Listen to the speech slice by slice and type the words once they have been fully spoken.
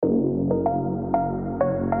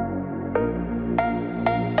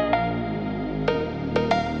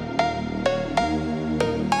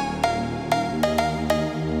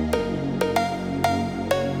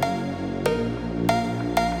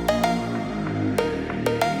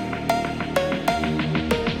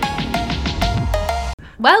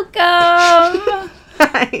Welcome!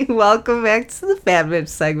 Hi, welcome back to the Fan Bitch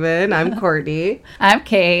segment. I'm Courtney. I'm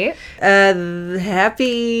Kate.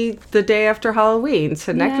 Happy the day after Halloween.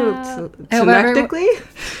 Technically,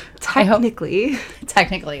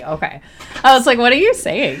 okay. I was like, what are you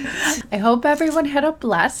saying? I hope everyone had a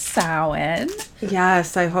blessed Samhain.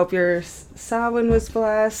 Yes, I hope your Samhain was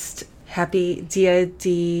blessed. Happy Dia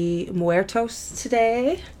de Muertos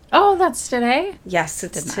today. Oh, that's today? Yes,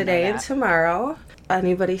 it's today and tomorrow.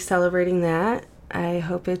 Anybody celebrating that? I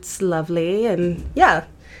hope it's lovely, and yeah.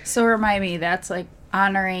 So remind me, that's like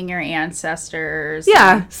honoring your ancestors.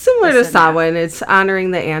 Yeah, similar to Samhain, it's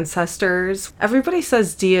honoring the ancestors. Everybody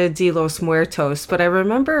says Dia de los Muertos, but I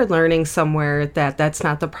remember learning somewhere that that's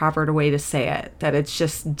not the proper way to say it, that it's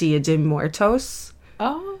just Dia de Muertos.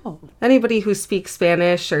 Oh. Anybody who speaks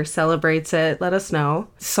Spanish or celebrates it, let us know.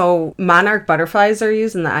 So monarch butterflies are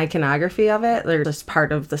used in the iconography of it. They're just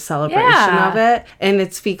part of the celebration of it. And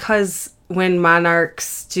it's because when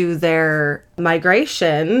monarchs do their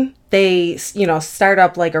migration, they, start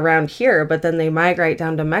up like around here, but then they migrate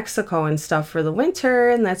down to Mexico and stuff for the winter,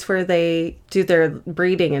 and that's where they do their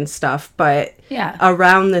breeding and stuff. But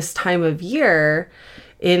around this time of year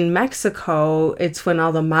in Mexico, it's when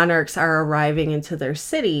all the monarchs are arriving into their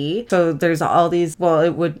city. So there's all these,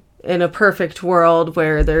 it would, in a perfect world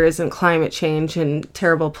where there isn't climate change and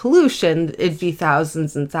terrible pollution, it'd be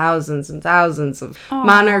thousands and thousands and thousands of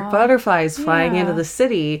monarch butterflies flying into the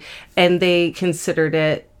city. And they considered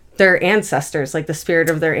it their ancestors, like the spirit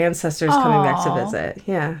of their ancestors coming back to visit.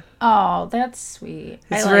 Yeah. Oh, that's sweet.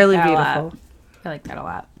 It's really beautiful. I like that a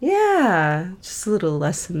lot. Yeah. Just a little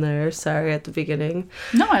lesson there. Sorry at the beginning.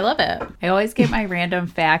 No, I love it. I always get my random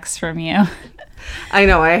facts from you. I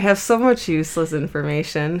know. I have so much useless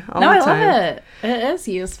information all the time. I love it. It is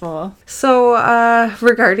useful. So,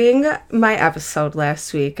 regarding my episode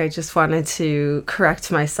last week, I just wanted to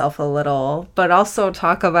correct myself a little, but also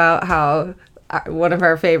talk about how one of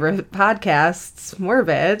our favorite podcasts,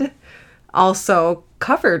 Morbid, also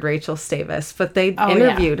covered Rachel Stavis, but they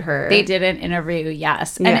interviewed her. They did an interview,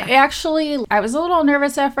 yes. And actually, I was a little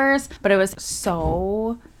nervous at first, but it was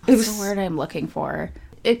so... What's the word I'm looking for?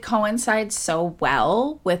 It coincides so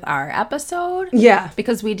well with our episode. Yeah.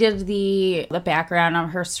 Because we did the background of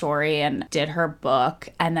her story and did her book,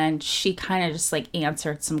 and then she kind of just like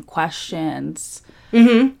answered some questions.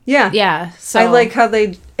 Mm-hmm. Yeah. Yeah. So I like how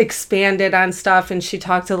they expanded on stuff, and she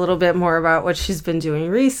talked a little bit more about what she's been doing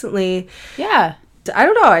recently. Yeah. I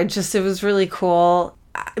don't know. it was really cool.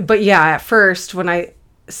 But yeah, at first when I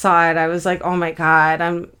saw it, I was like, oh my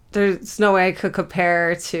God, there's no way I could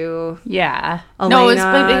compare to Elena. No,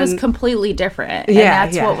 it was completely different. And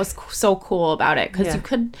that's what was so cool about it. Because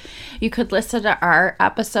you could listen to our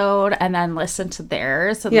episode and then listen to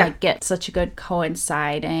theirs and like get such a good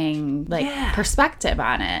coinciding perspective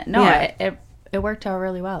on it. No, it worked out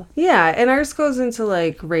really well. Yeah, and ours goes into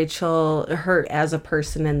like Rachel, her as a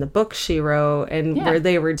person, and the book she wrote, and where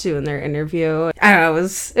they were doing their interview. I don't know,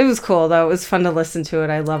 it was cool though. It was fun to listen to it.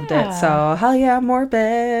 I loved it. So hell yeah,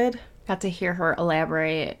 Morbid. Got to hear her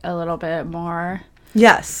elaborate a little bit more.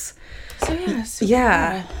 Yes. So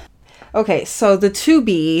yeah. Okay, so the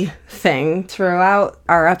 2B thing, throughout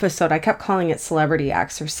our episode, I kept calling it Celebrity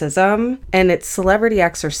Exorcism, and it's Celebrity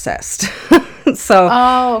Exorcist. So,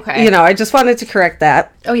 I just wanted to correct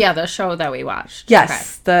that. Oh, yeah, the show that we watched.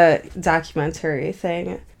 Yes, the documentary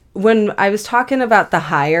thing. When I was talking about the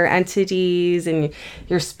higher entities and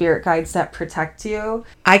your spirit guides that protect you,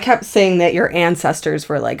 I kept saying that your ancestors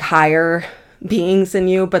were like higher beings than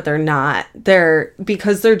you, but they're not. They're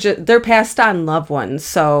passed on loved ones.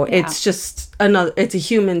 So it's just it's a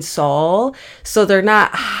human soul. So they're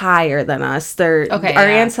not higher than us. Our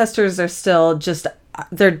ancestors are still just,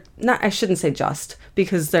 they're not, I shouldn't say just,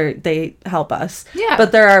 because they help us. Yeah.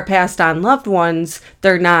 But there are passed on loved ones.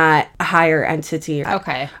 They're not a higher entity.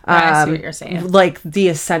 Okay. I see what you're saying. Like the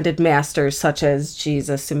ascended masters such as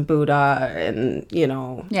Jesus and Buddha and,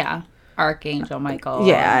 Yeah. Archangel Michael.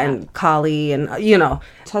 Yeah, and Kali and,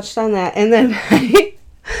 touched on that. And then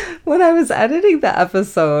when I was editing the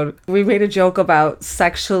episode, we made a joke about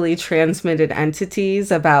sexually transmitted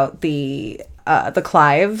entities, about the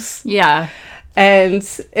Clives. Yeah. And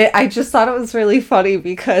I just thought it was really funny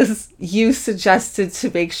because you suggested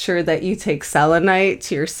to make sure that you take selenite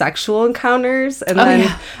to your sexual encounters. And then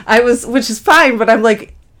which is fine, but I'm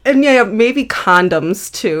like, and maybe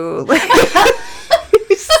condoms too.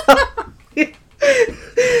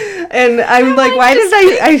 And I'm like, why did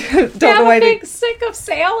I don't know why. I'm a big stick of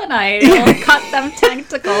selenite. We'll cut them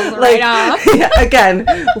tentacles right off. Yeah, again,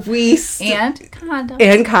 and condoms.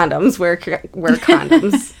 And condoms. Wear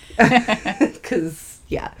condoms. Because,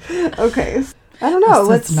 okay. I don't know.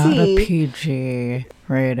 Let's see. Not a PG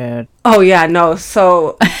rated. Oh, yeah, no.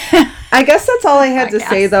 So I guess that's all I had to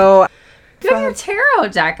say, though. You have your tarot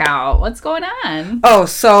deck out. What's going on? Oh,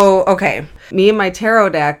 so, okay. Me and my tarot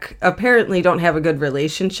deck apparently don't have a good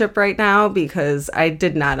relationship right now because I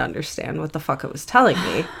did not understand what the fuck it was telling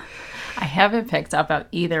me. I haven't picked up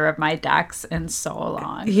either of my decks in so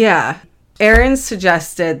long. Yeah. Erin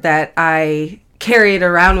suggested that I carry it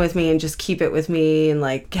around with me and just keep it with me and,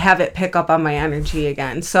 like, have it pick up on my energy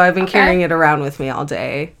again. So I've been carrying it around with me all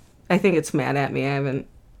day. I think it's mad at me. I haven't.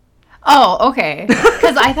 Oh, okay.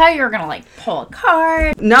 Because I thought you were going to, like, pull a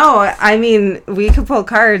card. No, I mean, we could pull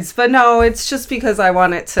cards, but no, it's just because I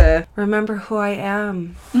want it to remember who I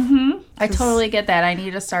am. Mm-hmm. I totally get that. I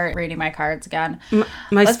need to start reading my cards again.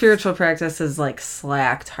 My spiritual practice is, like,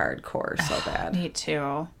 slacked hardcore so bad. Me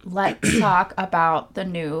too. Let's talk about the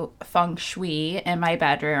new feng shui in my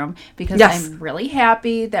bedroom because I'm really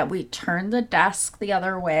happy that we turned the desk the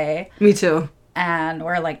other way. Me too. And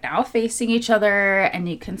we're, like, now facing each other, and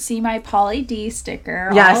you can see my Pauly D sticker.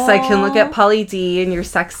 Yes, I can look at Pauly D and your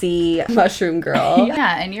sexy mushroom girl.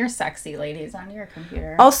 Yeah, and your sexy ladies on your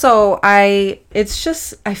computer. Also, I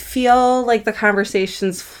feel like the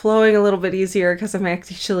conversation's flowing a little bit easier because I'm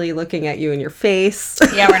actually looking at you in your face.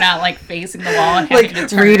 Yeah, we're not, like, facing the wall and having to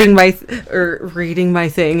turn. reading my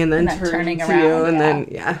thing and then turning around. You, and then,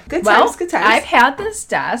 Good times. I've had this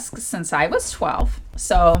desk since I was 12.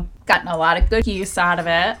 So, gotten a lot of good use out of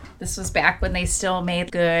it. This was back when they still made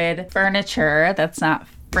good furniture that's not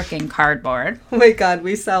freaking cardboard. Oh my God,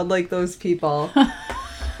 we sound like those people.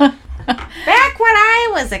 Back when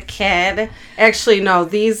I was a kid. Actually, no,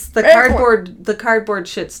 the cardboard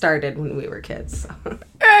shit started when we were kids. So.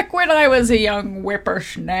 Back when I was a young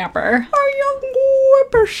whippersnapper.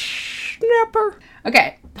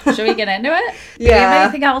 Okay, should we get into it? Yeah. Do you have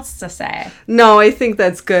anything else to say? No, I think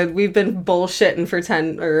that's good. We've been bullshitting for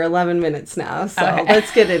 10 or 11 minutes now, so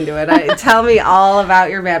let's get into it. Tell me all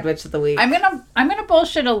about your Bad Witch of the Week. I'm gonna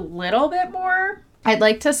bullshit a little bit more. I'd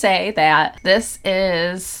like to say that this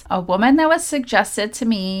is a woman that was suggested to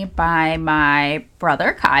me by my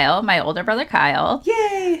brother Kyle, my older brother Kyle.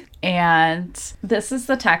 Yay! And this is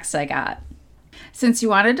the text I got. Since you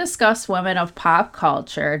want to discuss women of pop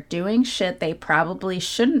culture doing shit they probably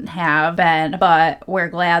shouldn't have been, but we're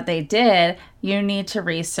glad they did, you need to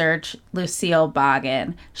research Lucille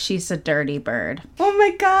Bogan. She's a dirty bird. Oh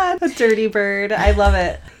my God, a dirty bird. I love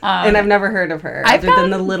it. And I've never heard of her other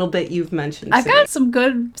than the little bit you've mentioned. I've got some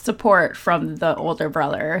good support from the older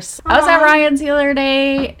brothers. I was at Ryan's the other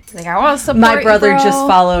day. Like, I want to support my brother just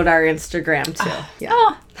followed our Instagram too. Yeah.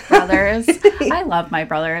 Oh, brothers. I love my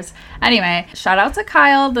brothers. Anyway, shout out to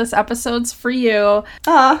Kyle. This episode's for you.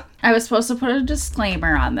 I was supposed to put a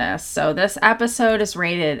disclaimer on this. So this episode is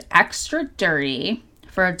rated extra dirty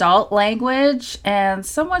for adult language and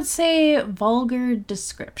some would say vulgar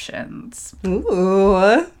descriptions. Ooh.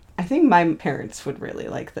 I think my parents would really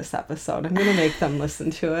like this episode. I'm going to make them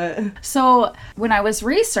listen to it. So when I was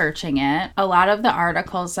researching it, a lot of the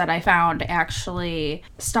articles that I found actually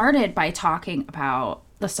started by talking about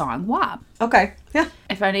the song WAP. Okay. Yeah.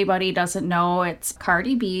 If anybody doesn't know, it's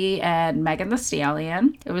Cardi B and Megan Thee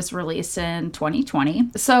Stallion. It was released in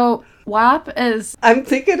 2020. So WAP is... I'm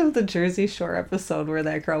thinking of the Jersey Shore episode where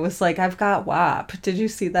that girl was like, I've got WAP. Did you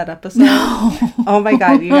see that episode? No. Oh my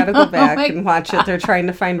God. You got to go back and watch it. They're trying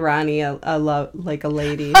to find Ronnie a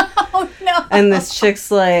lady. Oh no. And this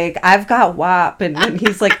chick's like, I've got WAP. And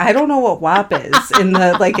he's like, I don't know what WAP is in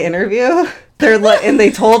the interview. And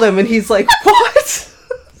they told him and he's like, what?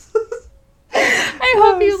 I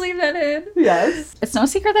hope you leave that in. Yes. It's no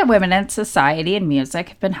secret that women in society and music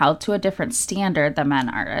have been held to a different standard than men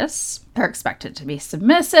artists. They're expected to be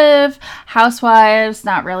submissive, housewives,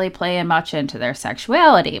 not really playing much into their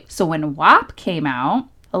sexuality. So when WAP came out,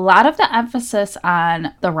 a lot of the emphasis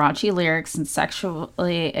on the raunchy lyrics and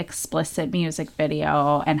sexually explicit music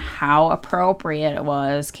video and how appropriate it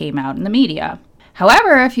was came out in the media.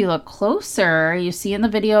 However, if you look closer, you see in the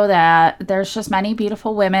video that there's just many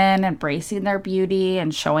beautiful women embracing their beauty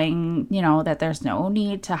and showing, that there's no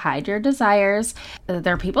need to hide your desires.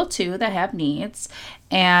 There are people, too, that have needs.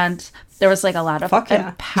 And there was, a lot of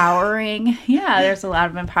empowering... Yeah, there's a lot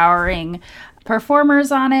of empowering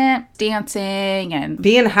performers on it, dancing and...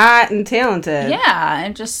 being hot and talented. Yeah,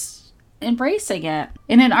 and just... embracing it.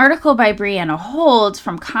 In an article by Brianna Holt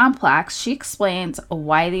from Complex, she explains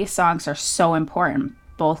why these songs are so important.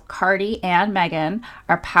 Both Cardi and Megan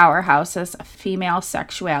are powerhouses of female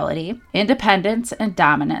sexuality, independence, and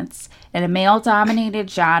dominance. in a male-dominated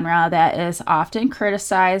genre that is often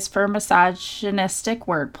criticized for misogynistic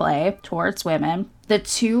wordplay towards women. The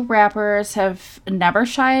two rappers have never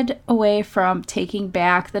shied away from taking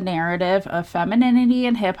back the narrative of femininity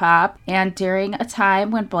in hip-hop, and during a time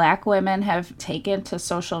when Black women have taken to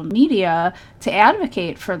social media to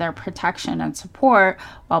advocate for their protection and support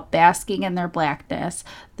while basking in their Blackness,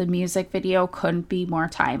 the music video couldn't be more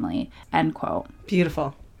timely. End quote.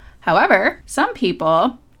 Beautiful. However, some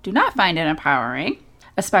people do not find it empowering,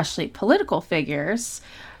 especially political figures.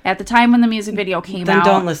 At the time when the music video came out... Then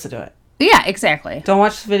don't listen to it. Yeah, exactly. Don't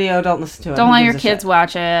watch the video. Don't listen to it. Don't let your kids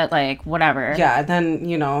watch it. Like, whatever. Yeah, then,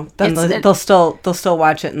 they'll still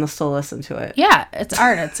watch it and they'll still listen to it. Yeah, it's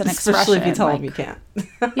art. It's an expression. Especially if you tell them you can't.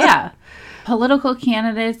 Yeah. Political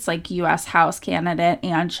candidates like U.S. House candidate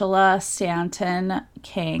Angela Stanton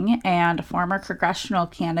King and former congressional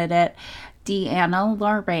candidate Deanna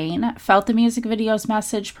Lorraine felt the music video's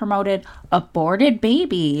message promoted aborted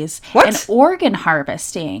babies and organ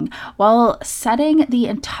harvesting while setting the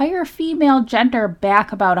entire female gender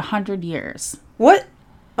back about 100 years. What?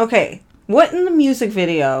 Okay. What in the music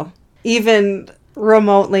video even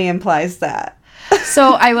remotely implies that?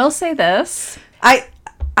 So I will say this. I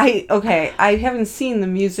haven't seen the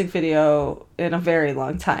music video in a very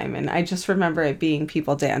long time, and I just remember it being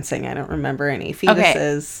people dancing. I don't remember any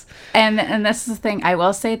fetuses. Okay. And this is the thing. I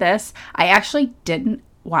will say this. I actually didn't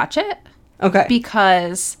watch it. Okay.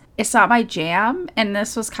 Because it's not my jam, and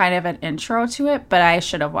this was kind of an intro to it, but I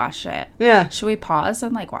should have watched it. Yeah. Should we pause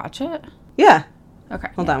and, watch it? Yeah. Okay.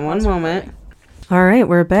 Hold on one moment. All right,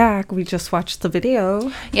 we're back. We just watched the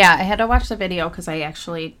video. Yeah, I had to watch the video because I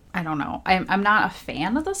don't know. I'm not a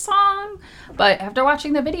fan of the song, but after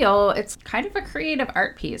watching the video, it's kind of a creative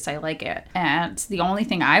art piece. I like it. And the only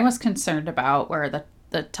thing I was concerned about were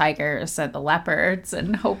the tigers and the leopards,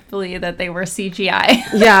 and hopefully that they were CGI.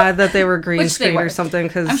 Yeah, that they were green screen or something.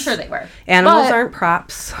 Cause I'm sure they were. Animals aren't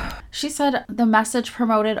props. She said the message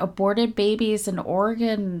promoted aborted babies and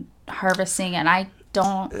organ harvesting, and I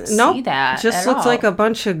don't see that. Just looks like a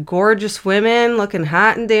bunch of gorgeous women looking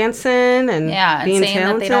hot and dancing and being saying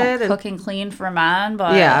talented. That they don't cook and clean for men,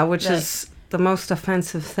 but which is the most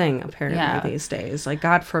offensive thing apparently these days. Like,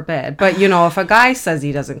 God forbid. But if a guy says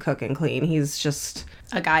he doesn't cook and clean, he's just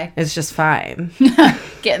a guy. It's just fine.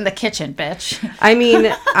 Get in the kitchen, bitch. I mean,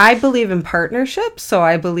 I believe in partnerships, so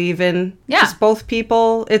I believe in just both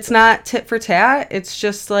people. It's not tit for tat. It's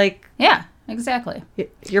just like exactly.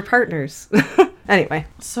 You're partners. Anyway.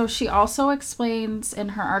 So she also explains in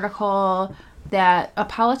her article that a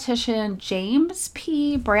politician, James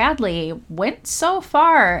P. Bradley, went so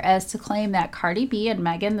far as to claim that Cardi B and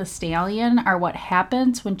Megan Thee Stallion are what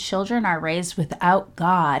happens when children are raised without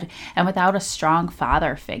God and without a strong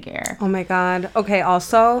father figure. Oh my God. Okay,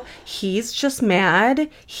 also, he's just mad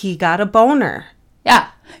he got a boner. Yeah,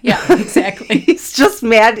 exactly. He's just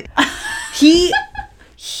mad. He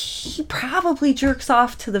probably jerks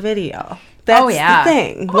off to the video. That's the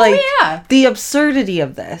thing. The absurdity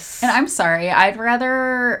of this. And I'm sorry, I'd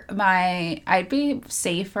be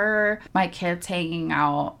safer my kids hanging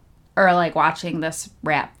out or watching this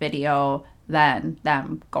rap video than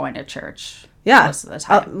them going to church. Yeah. Most of the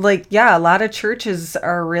time. A lot of churches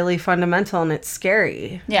are really fundamental and it's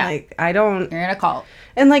scary. Yeah. You're in a cult.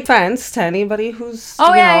 And friends to anybody who's,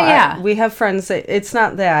 we have friends that it's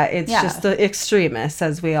not that. It's just the extremists,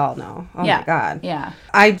 as we all know. Oh my God. Yeah.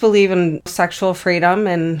 I believe in sexual freedom,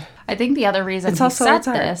 and I think the other reason he said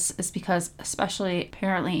this is because, especially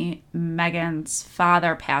apparently, Megan's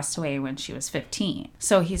father passed away when she was 15.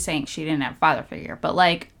 So he's saying she didn't have a father figure. But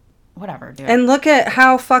whatever, dude. And look at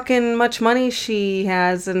how fucking much money she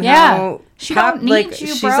has and how she don't need you,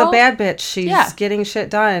 she's bro. a bad bitch. She's getting shit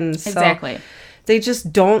done. So exactly. They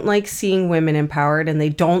just don't like seeing women empowered, and they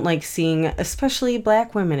don't like seeing especially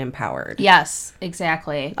Black women empowered. Yes,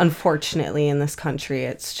 exactly. Unfortunately, in this country,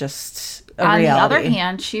 it's just On reality. the other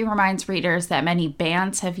hand, she reminds readers that many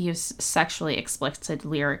bands have used sexually explicit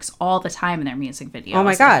lyrics all the time in their music videos. Oh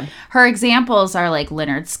my God. Her examples are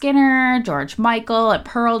Lynyrd Skynyrd, George Michael, and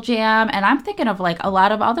Pearl Jam. And I'm thinking of a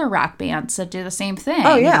lot of other rock bands that do the same thing.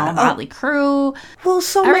 Oh, yeah. Motley Crue. Well,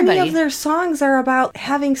 many of their songs are about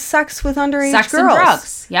having sex with underage girls. And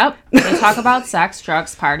drugs. Yep. They talk about sex,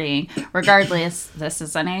 drugs, partying. Regardless, this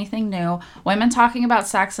isn't anything new. Women talking about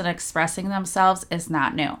sex and expressing themselves is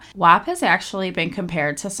not new. WAP has actually been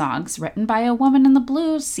compared to songs written by a woman in the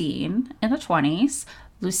blues scene in the 20s,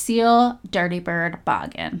 Lucille Dirty Bird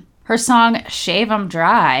Bogan. Her song Shave 'Em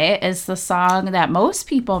Dry is the song that most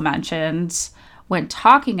people mentioned when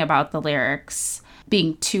talking about the lyrics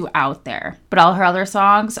being too out there. But all her other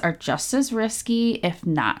songs are just as risky, if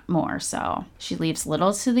not more so. She leaves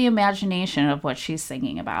little to the imagination of what she's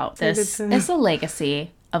singing about. This is a legacy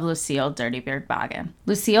of Lucille Dirtybeard Bogan.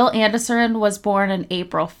 Lucille Anderson was born on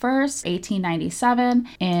April 1st, 1897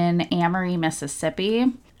 in Amory,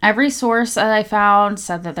 Mississippi. Every source that I found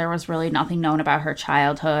said that there was really nothing known about her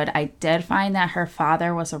childhood. I did find that her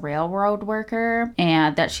father was a railroad worker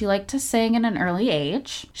and that she liked to sing at an early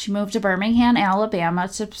age. She moved to Birmingham, Alabama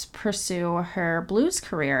to pursue her blues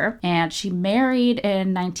career, and she married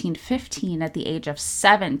in 1915 at the age of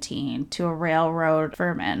 17 to a railroad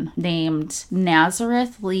fireman named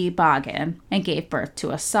Nazareth Lee Bogan and gave birth to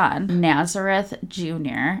a son, Nazareth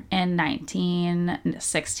Jr., in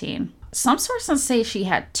 1916. Some sources say she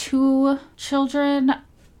had 2 children.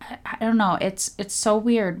 I don't know. It's so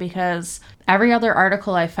weird because every other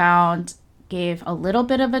article I found gave a little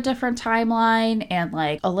bit of a different timeline and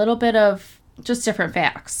like a little bit of just different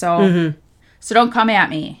facts. So, So don't come at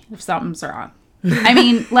me if something's wrong. I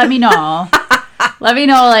mean, let me know. Let me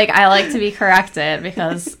know. Like, I like to be corrected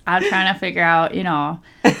because I'm trying to figure out,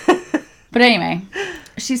 But anyway,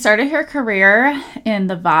 she started her career in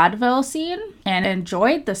the vaudeville scene and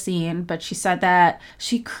enjoyed the scene, but she said that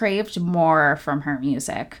she craved more from her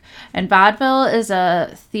music. And vaudeville is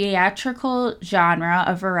a theatrical genre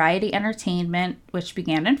of variety entertainment which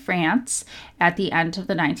began in France at the end of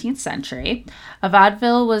the 19th century. A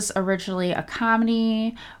vaudeville was originally a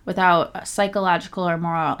comedy without psychological or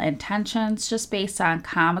moral intentions, just based on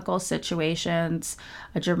comical situations,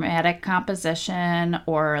 a dramatic composition,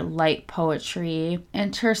 or light poetry,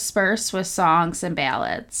 interspersed with songs and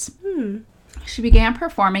ballads. She began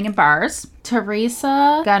performing in bars.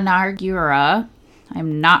 Teresa Ganargura,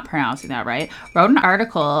 I'm not pronouncing that right, wrote an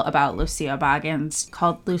article about Lucille Bogan's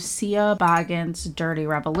called Lucille Bogan's Dirty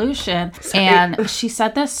Revolution. And she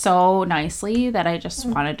said this so nicely that I just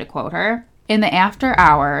wanted to quote her. In the after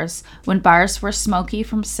hours, when bars were smoky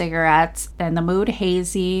from cigarettes and the mood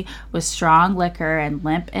hazy with strong liquor and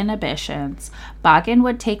limp inhibitions, Bogan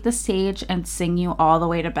would take the stage and sing you all the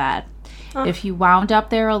way to bed. If you wound up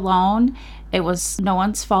there alone, it was no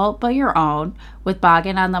one's fault but your own. With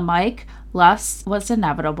Bogan on the mic, lust was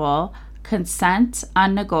inevitable, consent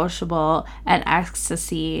unnegotiable, and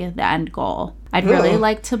ecstasy the end goal. I'd really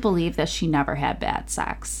like to believe that she never had bad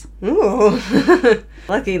sex. Ooh,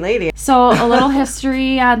 lucky lady. So a little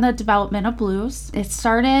history on the development of blues. It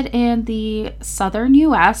started in the southern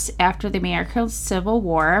U.S. after the American Civil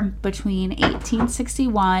War between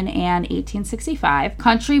 1861 and 1865.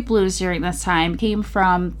 Country blues during this time came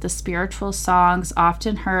from the spiritual songs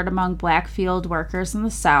often heard among black field workers in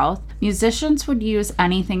the South. Musicians would use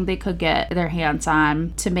anything they could get their hands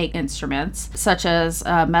on to make instruments, such as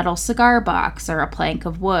a metal cigar box or a plank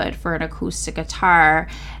of wood for an acoustic guitar,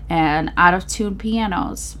 and out-of-tune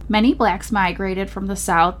pianos. Many blacks migrated from the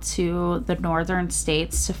South to the northern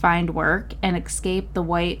states to find work and escape the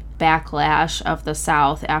white backlash of the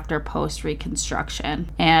South after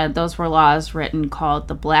post-Reconstruction. And those were laws written called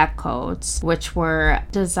the Black Codes, which were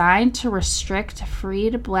designed to restrict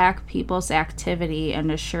freed black people's activity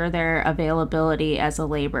and assure their availability as a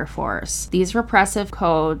labor force. These repressive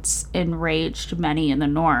codes enraged many in the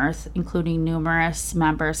North, including numerous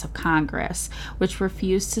members of Congress, which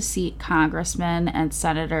refused to seat congressmen and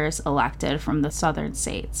senators elected from the southern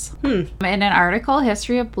states. In an article,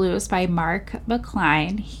 History of Blues by Mark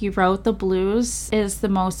McCline, he wrote, "The blues is the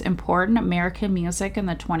most important American music in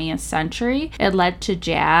the 20th century. It led to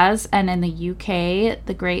jazz, and in the UK,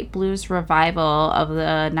 the great blues revival of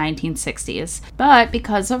the 1960s. But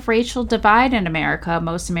because of racial divide in America,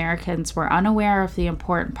 most Americans were unaware of the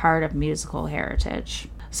important part of musical heritage."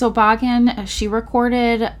 So Bogan, she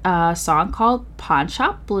recorded a song called Pawn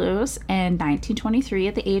Shop Blues in 1923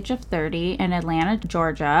 at the age of 30 in Atlanta,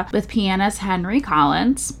 Georgia, with pianist Henry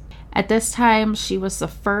Collins. At this time, she was the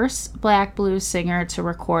first black blues singer to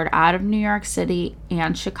record out of New York City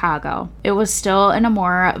and Chicago. It was still in a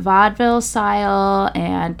more vaudeville style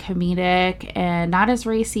and comedic and not as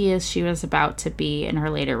racy as she was about to be in her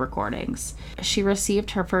later recordings. She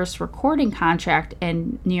received her first recording contract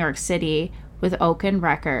in New York City with Oaken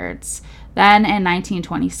Records. Then in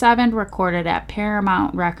 1927, recorded at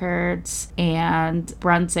Paramount Records and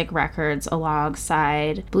Brunswick Records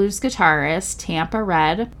alongside blues guitarist Tampa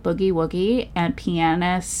Red, Boogie Woogie, and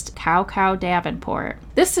pianist Cow Cow Davenport.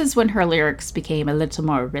 This is when her lyrics became a little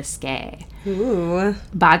more risque. Ooh.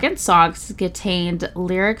 Bogan's songs contained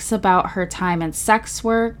lyrics about her time in sex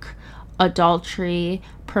work, adultery,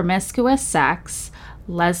 promiscuous sex,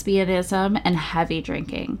 lesbianism, and heavy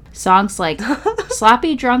drinking. Songs like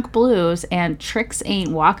Sloppy Drunk Blues and Tricks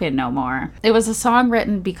Ain't Walkin' No More. It was a song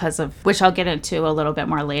written because of, which I'll get into a little bit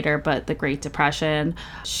more later, but the Great Depression.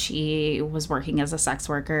 She was working as a sex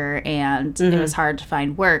worker, and it was hard to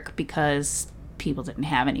find work because people didn't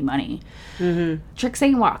have any money. Tricks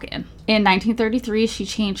Ain't Walkin'. In 1933, she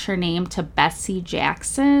changed her name to Bessie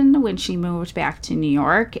Jackson when she moved back to New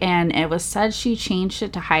York, and it was said she changed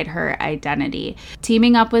it to hide her identity.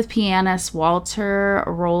 Teaming up with pianist Walter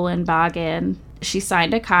Roland Bogan, she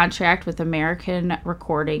signed a contract with American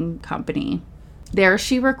Recording Company. There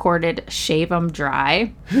she recorded Shave 'Em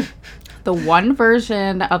Dry. The one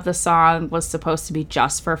version of the song was supposed to be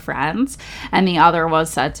just for friends, and the other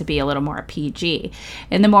was said to be a little more PG.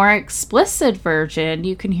 In the more explicit version,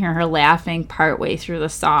 you can hear her laughing partway through the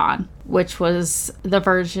song, which was the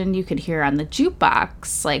version you could hear on the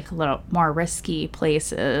jukebox, like little more risky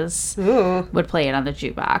places would play it on the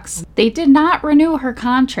jukebox. They did not renew her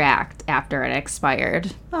contract after it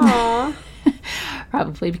expired. Aww.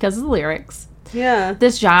 Probably because of the lyrics. Yeah.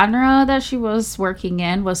 This genre that she was working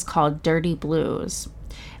in was called dirty blues.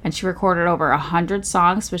 And she recorded over 100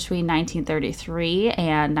 songs between 1933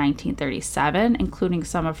 and 1937, including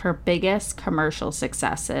some of her biggest commercial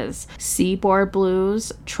successes, Seaboard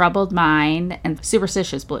Blues, Troubled Mind, and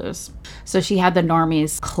Superstitious Blues. So she had the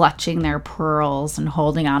normies clutching their pearls and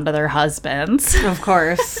holding on to their husbands. Of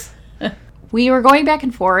course. We were going back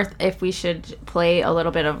and forth if we should play a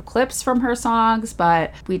little bit of clips from her songs,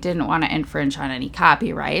 but we didn't want to infringe on any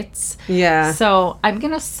copyrights. Yeah. So I'm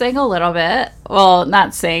going to sing a little bit. Well,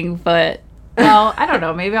 not sing, but, well, I don't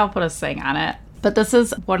know. Maybe I'll put a sing on it. But this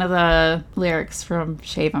is one of the lyrics from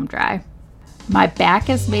Shave 'Em Dry. My back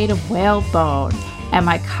is made of whale bone, and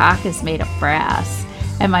my cock is made of brass.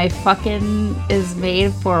 And my fucking is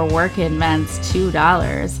made for working men's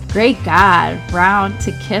 $2. Great God, round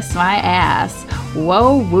to kiss my ass.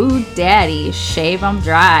 Whoa, woo, daddy, shave 'em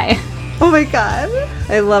dry. Oh my God.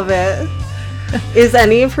 I love it. Is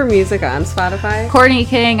any of her music on Spotify? Courtney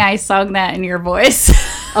King, I sung that in your voice.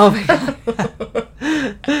 Oh my God.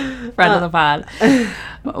 Friend of the pod.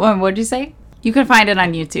 What'd you say? You can find it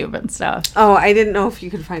on YouTube and stuff. Oh, I didn't know if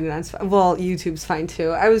you could find it on Spotify. Well, YouTube's fine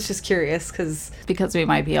too. I was just curious because we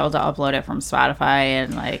might be able to upload it from Spotify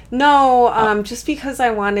and like... No, just because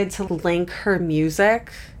I wanted to link her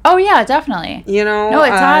music. Oh, yeah, definitely. You know? No,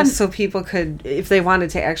 it's on... So people could, if they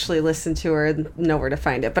wanted to actually listen to her, know where to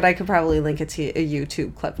find it. But I could probably link it to a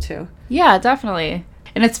YouTube clip too. Yeah, definitely.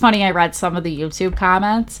 And it's funny, I read some of the YouTube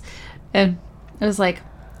comments, and it was like...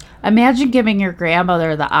 Imagine giving your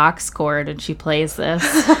grandmother the aux cord and she plays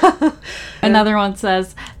this. Another one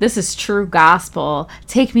says, this is true gospel.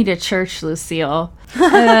 Take me to church, Lucille.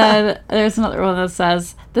 And there's another one that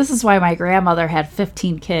says, this is why my grandmother had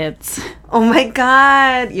 15 kids. Oh my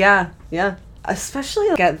God. Yeah. Yeah. Especially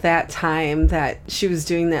at that time that she was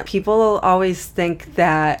doing that. People always think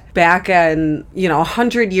that back in,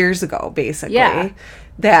 100 years ago, basically,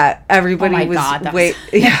 that everybody was... God, wait,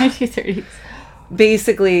 yeah. 1930s.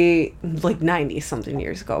 Basically like 90 something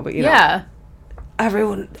years ago, but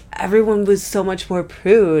everyone was so much more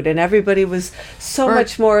prude, and everybody was so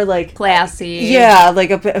much more like classy. Yeah, like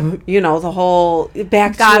the whole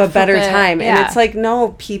back to a better time. Yeah. And it's like,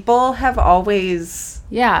 no, people have always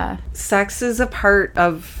sex is a part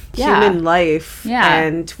of human life,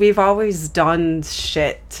 and we've always done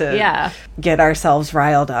shit to get ourselves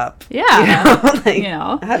riled up. I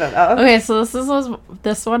don't know. Okay, so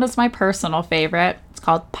this one is my personal favorite. It's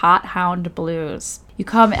called Pot Hound Blues. You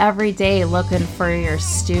come every day looking for your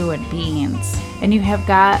stew and beans, and you have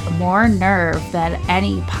got more nerve than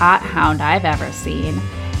any pot hound I've ever seen.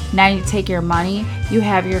 Now you take your money, you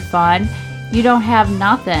have your fun, you don't have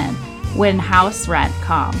nothing when house rent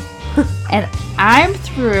come. And I'm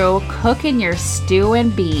through cooking your stew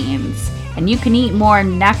and beans, and you can eat more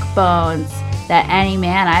neck bones than any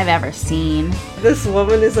man I've ever seen. This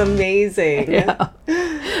woman is amazing. Yeah.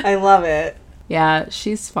 I love it. Yeah,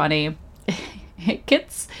 she's funny. It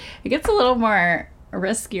gets a little more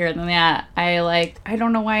riskier than that. I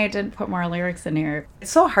don't know why I didn't put more lyrics in here.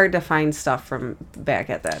 It's so hard to find stuff from back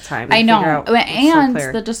at that time. I know. And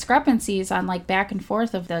the discrepancies on like back and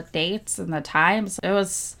forth of the dates and the times.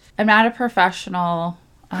 I'm not a professional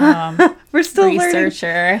we're still researcher.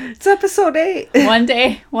 Learning. It's episode 8. One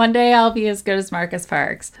day I'll be as good as Marcus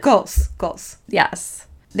Parks. Goals. Yes.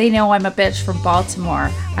 They know I'm a bitch from Baltimore.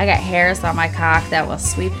 I got hairs on my cock that will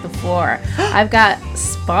sweep the floor. I've got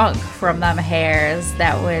spunk from them hairs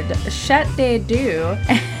that would shut they do.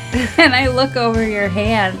 And I look over your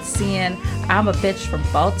hand seeing I'm a bitch from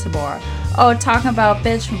Baltimore. Oh, talking about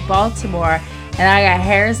bitch from Baltimore. and I got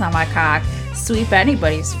hairs on my cock, sweep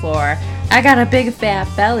anybody's floor. I got a big fat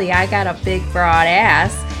belly, I got a big broad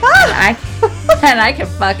ass, and I can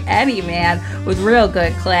fuck any man with real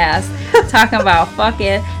good class. Talking about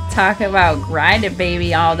fucking, talking about grinding,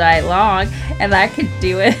 baby, all night long, and I could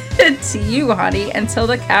do it to you, honey, until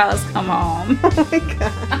the cows come home. Oh my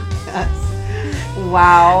god. Yes.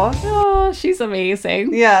 Wow. Oh, she's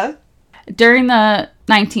amazing. Yeah. During the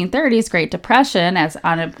 1930s Great Depression, as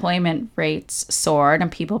unemployment rates soared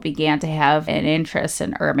and people began to have an interest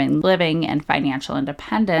in urban living and financial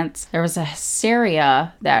independence, there was a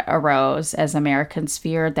hysteria that arose as Americans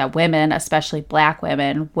feared that women, especially black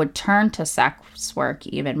women, would turn to sex work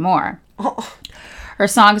even more. Oh. Her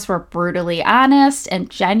songs were brutally honest and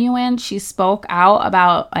genuine. She spoke out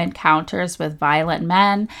about encounters with violent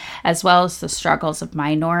men, as well as the struggles of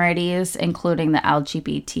minorities, including the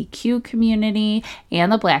LGBTQ community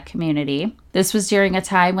and the Black community. This was during a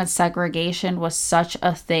time when segregation was such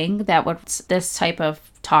a thing that this type of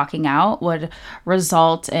talking out would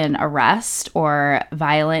result in arrest or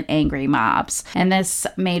violent, angry mobs. And this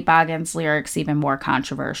made Bogan's lyrics even more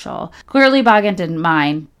controversial. Clearly, Bogan didn't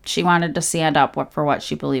mind. She wanted to stand up for what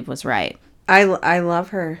she believed was right. I love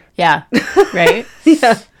her. Yeah, right?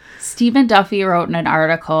 Yeah. Stephen Duffy wrote in an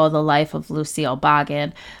article, The Life of Lucille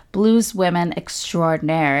Bogan, Blues Women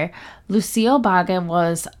Extraordinaire. Lucille Bogan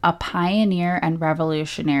was a pioneer and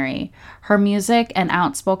revolutionary. Her music and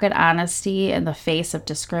outspoken honesty in the face of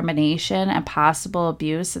discrimination and possible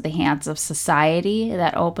abuse at the hands of society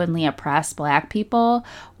that openly oppressed Black people,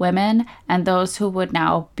 women, and those who would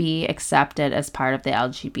now be accepted as part of the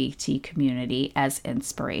LGBT community as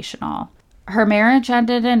inspirational. Her marriage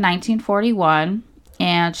ended in 1941.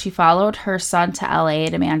 And she followed her son to LA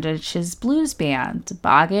to manage his blues band,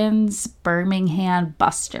 Bogan's Birmingham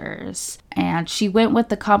Busters. And she went with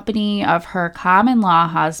the company of her common-law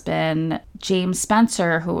husband, James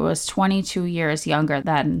Spencer, who was 22 years younger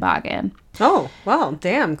than Bogan. Oh, wow.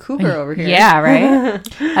 Damn, cougar over here. Yeah, right?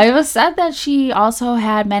 It was said that she also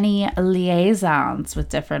had many liaisons with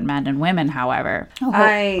different men and women, however.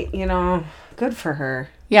 Good for her.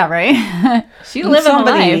 Yeah, right? She lived a life.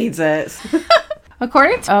 Somebody needs it.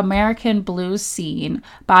 According to American Blues Scene,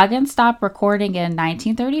 Bogan stopped recording in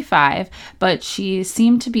 1935, but she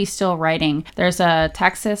seemed to be still writing. There's a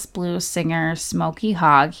Texas blues singer, Smokey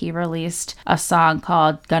Hogg. He released a song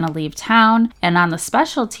called Gonna Leave Town, and on the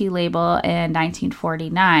Specialty label in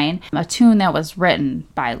 1949, a tune that was written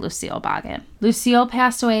by Lucille Bogan. Lucille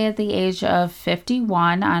passed away at the age of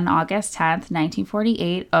 51 on August 10th,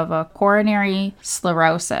 1948, of a coronary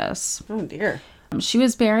sclerosis. Oh, dear. She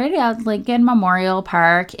was buried at Lincoln Memorial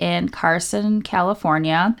Park in Carson,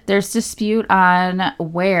 California. There's dispute on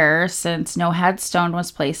where, since no headstone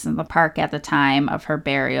was placed in the park at the time of her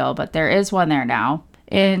burial, but there is one there now.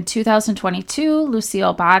 In 2022,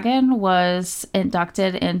 Lucille Bogan was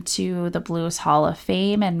inducted into the Blues Hall of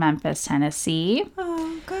Fame in Memphis, Tennessee.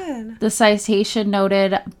 Oh, good. The citation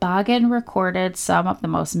noted, Bogan recorded some of the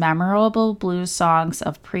most memorable blues songs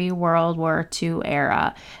of pre-World War II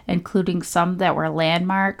era, including some that were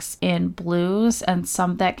landmarks in blues and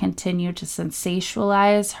some that continue to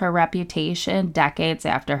sensationalize her reputation decades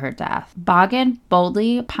after her death. Bogan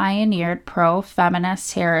boldly pioneered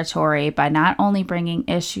pro-feminist territory by not only bringing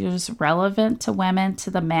issues relevant to women to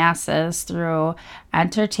the masses through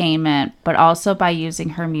entertainment, but also by using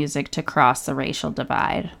her music to cross the racial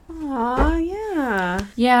divide. Aw, yeah.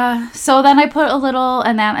 Yeah, so then I put a little,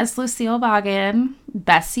 and that is Lucille Bogan,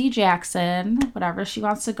 Bessie Jackson, whatever she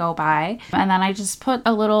wants to go by. And then I just put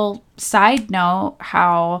a little side note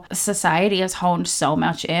how society has honed so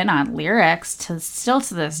much in on lyrics to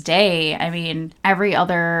this day. I mean, every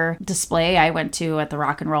other display I went to at the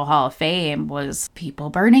Rock and Roll Hall of Fame was people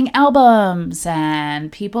burning albums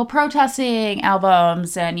and people protesting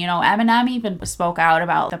albums. And, Eminem even spoke out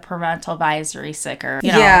about the parental advisory sticker.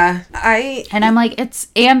 Yeah. And I'm like,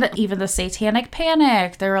 and even the Satanic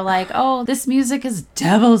Panic. They were like, oh, this music is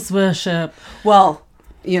devil's worship. Well,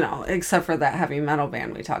 except for that heavy metal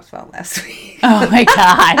band we talked about last week. Oh my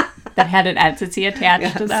God. That had an entity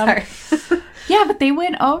attached to them. Sorry. Yeah, but they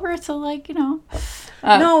went over to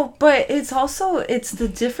no, but it's the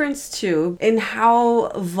difference too in how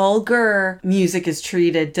vulgar music is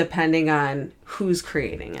treated depending on who's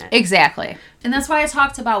creating it. Exactly. And that's why I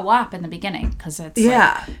talked about WAP in the beginning, because it's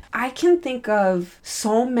I can think of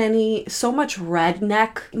so much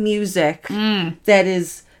redneck music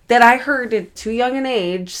that I heard at too young an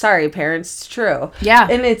age. Sorry, parents, it's true. Yeah.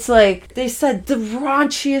 And it's like, they said the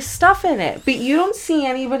raunchiest stuff in it. But you don't see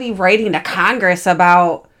anybody writing to Congress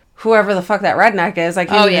about whoever the fuck that redneck is. I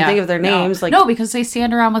can't even think of their names. No, because they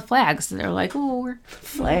stand around with flags. They're like, oh, we're...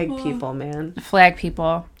 Flag people, man. Flag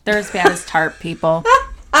people. They're as bad as tarp people.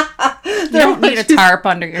 You don't need a tarp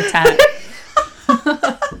under your tent.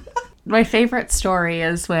 My favorite story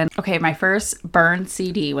is when, my first burned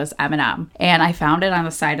CD was Eminem, and I found it on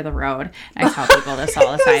the side of the road. I tell people this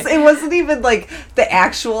all the time. It wasn't even like the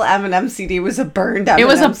actual Eminem CD. It was a burned Eminem CD. It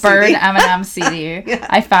was a burned Eminem CD. Yeah.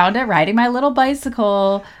 I found it riding my little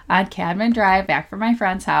bicycle on Cadman Drive back from my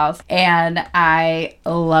friend's house, and I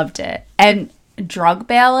loved it. And Drug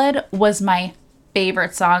Ballad was my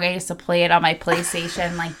favorite song. I used to play it on my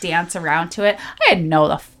PlayStation, like dance around to it. I had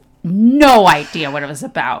no idea what it was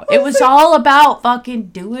about. It was all about fucking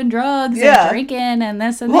doing drugs and drinking and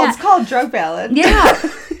this and that. Well, it's called Drug Ballad. Yeah.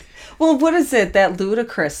 Well, what is it? That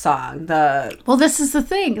Ludacris song? Well, this is the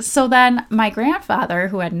thing. So then my grandfather,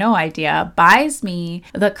 who had no idea, buys me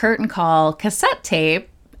the Curtain Call cassette tape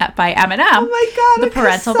by Eminem. Oh my God. The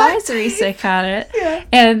parental advisory stick on it. Yeah.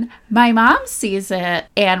 And my mom sees it,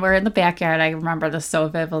 and we're in the backyard. I remember this so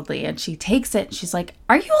vividly. And she takes it, and she's like,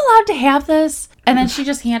 "Are you allowed to have this?" And then she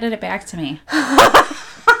just handed it back to me.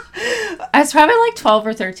 I was probably like 12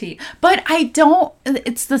 or 13. But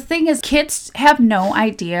it's the thing is, kids have no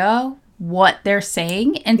idea what they're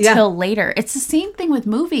saying until later. It's the same thing with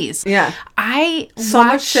movies. Yeah.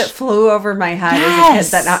 Much shit flew over my head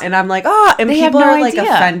as a kid and I'm like, and they people are like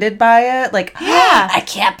offended by it. Like, I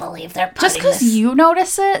can't believe they're putting just because you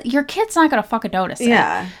notice it, your kid's not going to fucking notice it.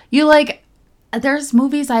 Yeah. There's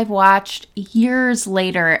movies I've watched years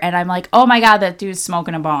later and I'm like, oh my God, that dude's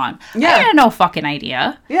smoking a bong. Yeah. I had no fucking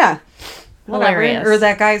idea. Yeah. Hilarious. Or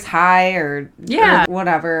that guy's high or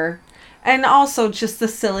whatever. And also just the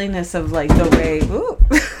silliness of like the way... Ooh.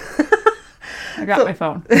 I got my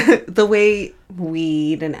phone. The way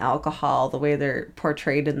weed and alcohol, the way they're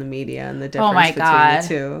portrayed in the media and the difference between the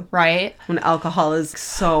two. Right. When alcohol is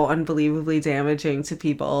so unbelievably damaging to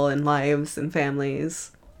people and lives and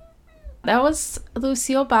families. That was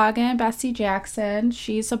Lucille Bogan, Bessie Jackson.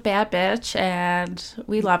 She's a bad bitch, and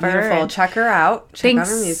we love her. Beautiful. Check her out. Check out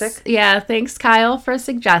her music. Yeah, thanks, Kyle, for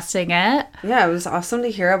suggesting it. Yeah, it was awesome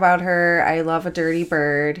to hear about her. I love A Dirty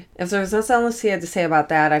Bird. If there was nothing else you had to say about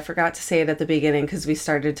that, I forgot to say it at the beginning because we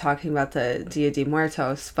started talking about the Dia de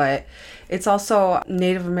Muertos, but it's also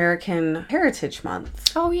Native American Heritage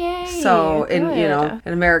Month. Oh, yay. So, in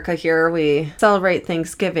America here, we celebrate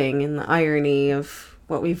Thanksgiving and the irony of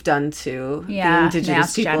what we've done to the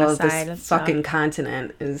indigenous people of this fucking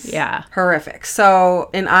continent is horrific. So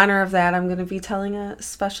in honor of that, I'm going to be telling a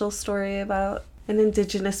special story about an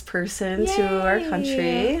indigenous person to our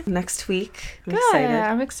country next week. I'm excited.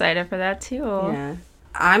 I'm excited for that too. Yeah.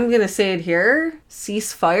 I'm going to say it here.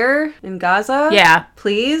 Cease fire in Gaza. Yeah.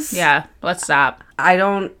 Please. Yeah. Let's stop. I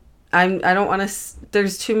don't want to...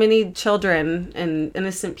 There's too many children and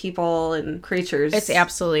innocent people and creatures. It's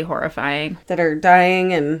absolutely horrifying. That are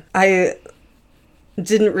dying, and I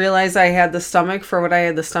didn't realize I had the stomach for what I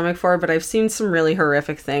had the stomach for, but I've seen some really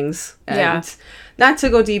horrific things. And not to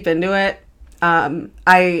go deep into it,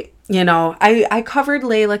 I covered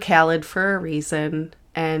Layla Khaled for a reason.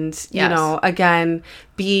 And, again,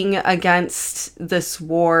 being against this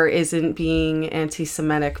war isn't being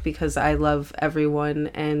anti-Semitic because I love everyone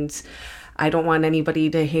and I don't want anybody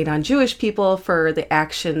to hate on Jewish people for the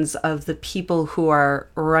actions of the people who are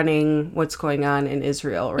running what's going on in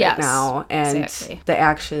Israel right now. And the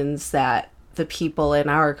actions that the people in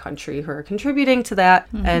our country who are contributing to that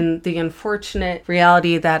and the unfortunate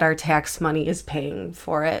reality that our tax money is paying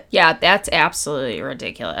for it. Yeah, that's absolutely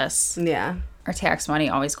ridiculous. Yeah. Our tax money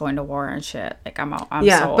always going to war and shit. Like, I'm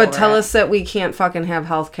so but tell us that we can't fucking have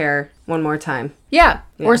health care one more time. Yeah.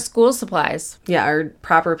 Or school supplies. Yeah, or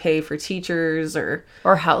proper pay for teachers or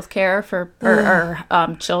health care for or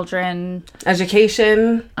children.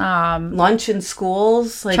 Education. Lunch in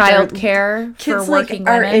schools. Like child care for working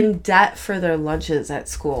women. Are in debt for their lunches at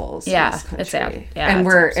schools. Yeah. It's and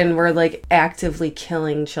we're like actively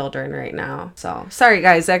killing children right now. So sorry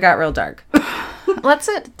guys, that got real dark.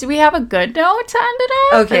 Do we have a good note to end it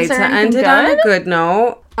on? Okay, to end it on a good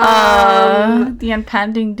note. The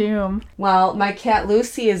impending doom. Well, my cat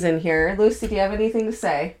Lucy is in here. Lucy, do you have anything to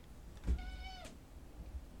say?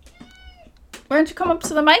 Why don't you come up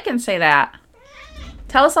to the mic and say that?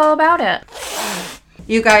 Tell us all about it.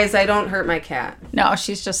 You guys, I don't hurt my cat. No,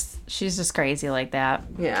 she's just crazy like that.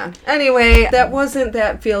 Yeah. Anyway, that wasn't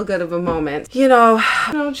that feel good of a moment.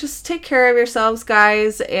 Just take care of yourselves,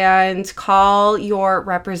 guys, and call your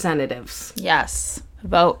representatives. Yes.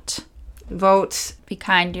 Vote. Vote. Be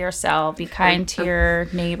kind to yourself. Be kind to your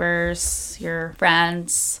neighbors, your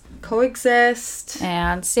friends. Coexist.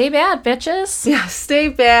 And stay bad, bitches. Yeah, stay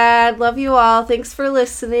bad. Love you all. Thanks for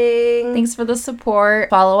listening. Thanks for the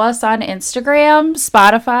support. Follow us on Instagram,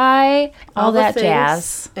 Spotify, all that things.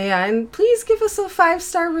 Jazz. And please give us a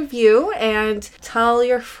 5-star review and tell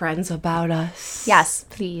your friends about us. Yes,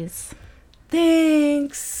 please.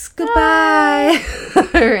 Thanks. Goodbye. All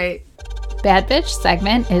right. Bad Bitch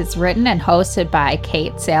segment is written and hosted by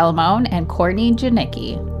Kate Salamone and Courtney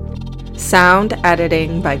Janicki. Sound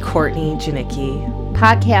editing by Courtney Janicki.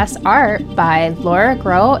 Podcast art by Laura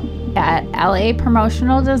Grote at LA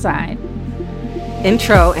Promotional Design.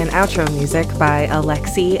 Intro and outro music by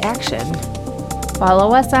Alexi Action.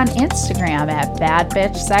 Follow us on Instagram at Bad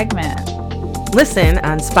Bitch Segment. Listen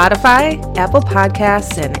on Spotify, Apple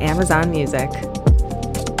Podcasts, and Amazon Music.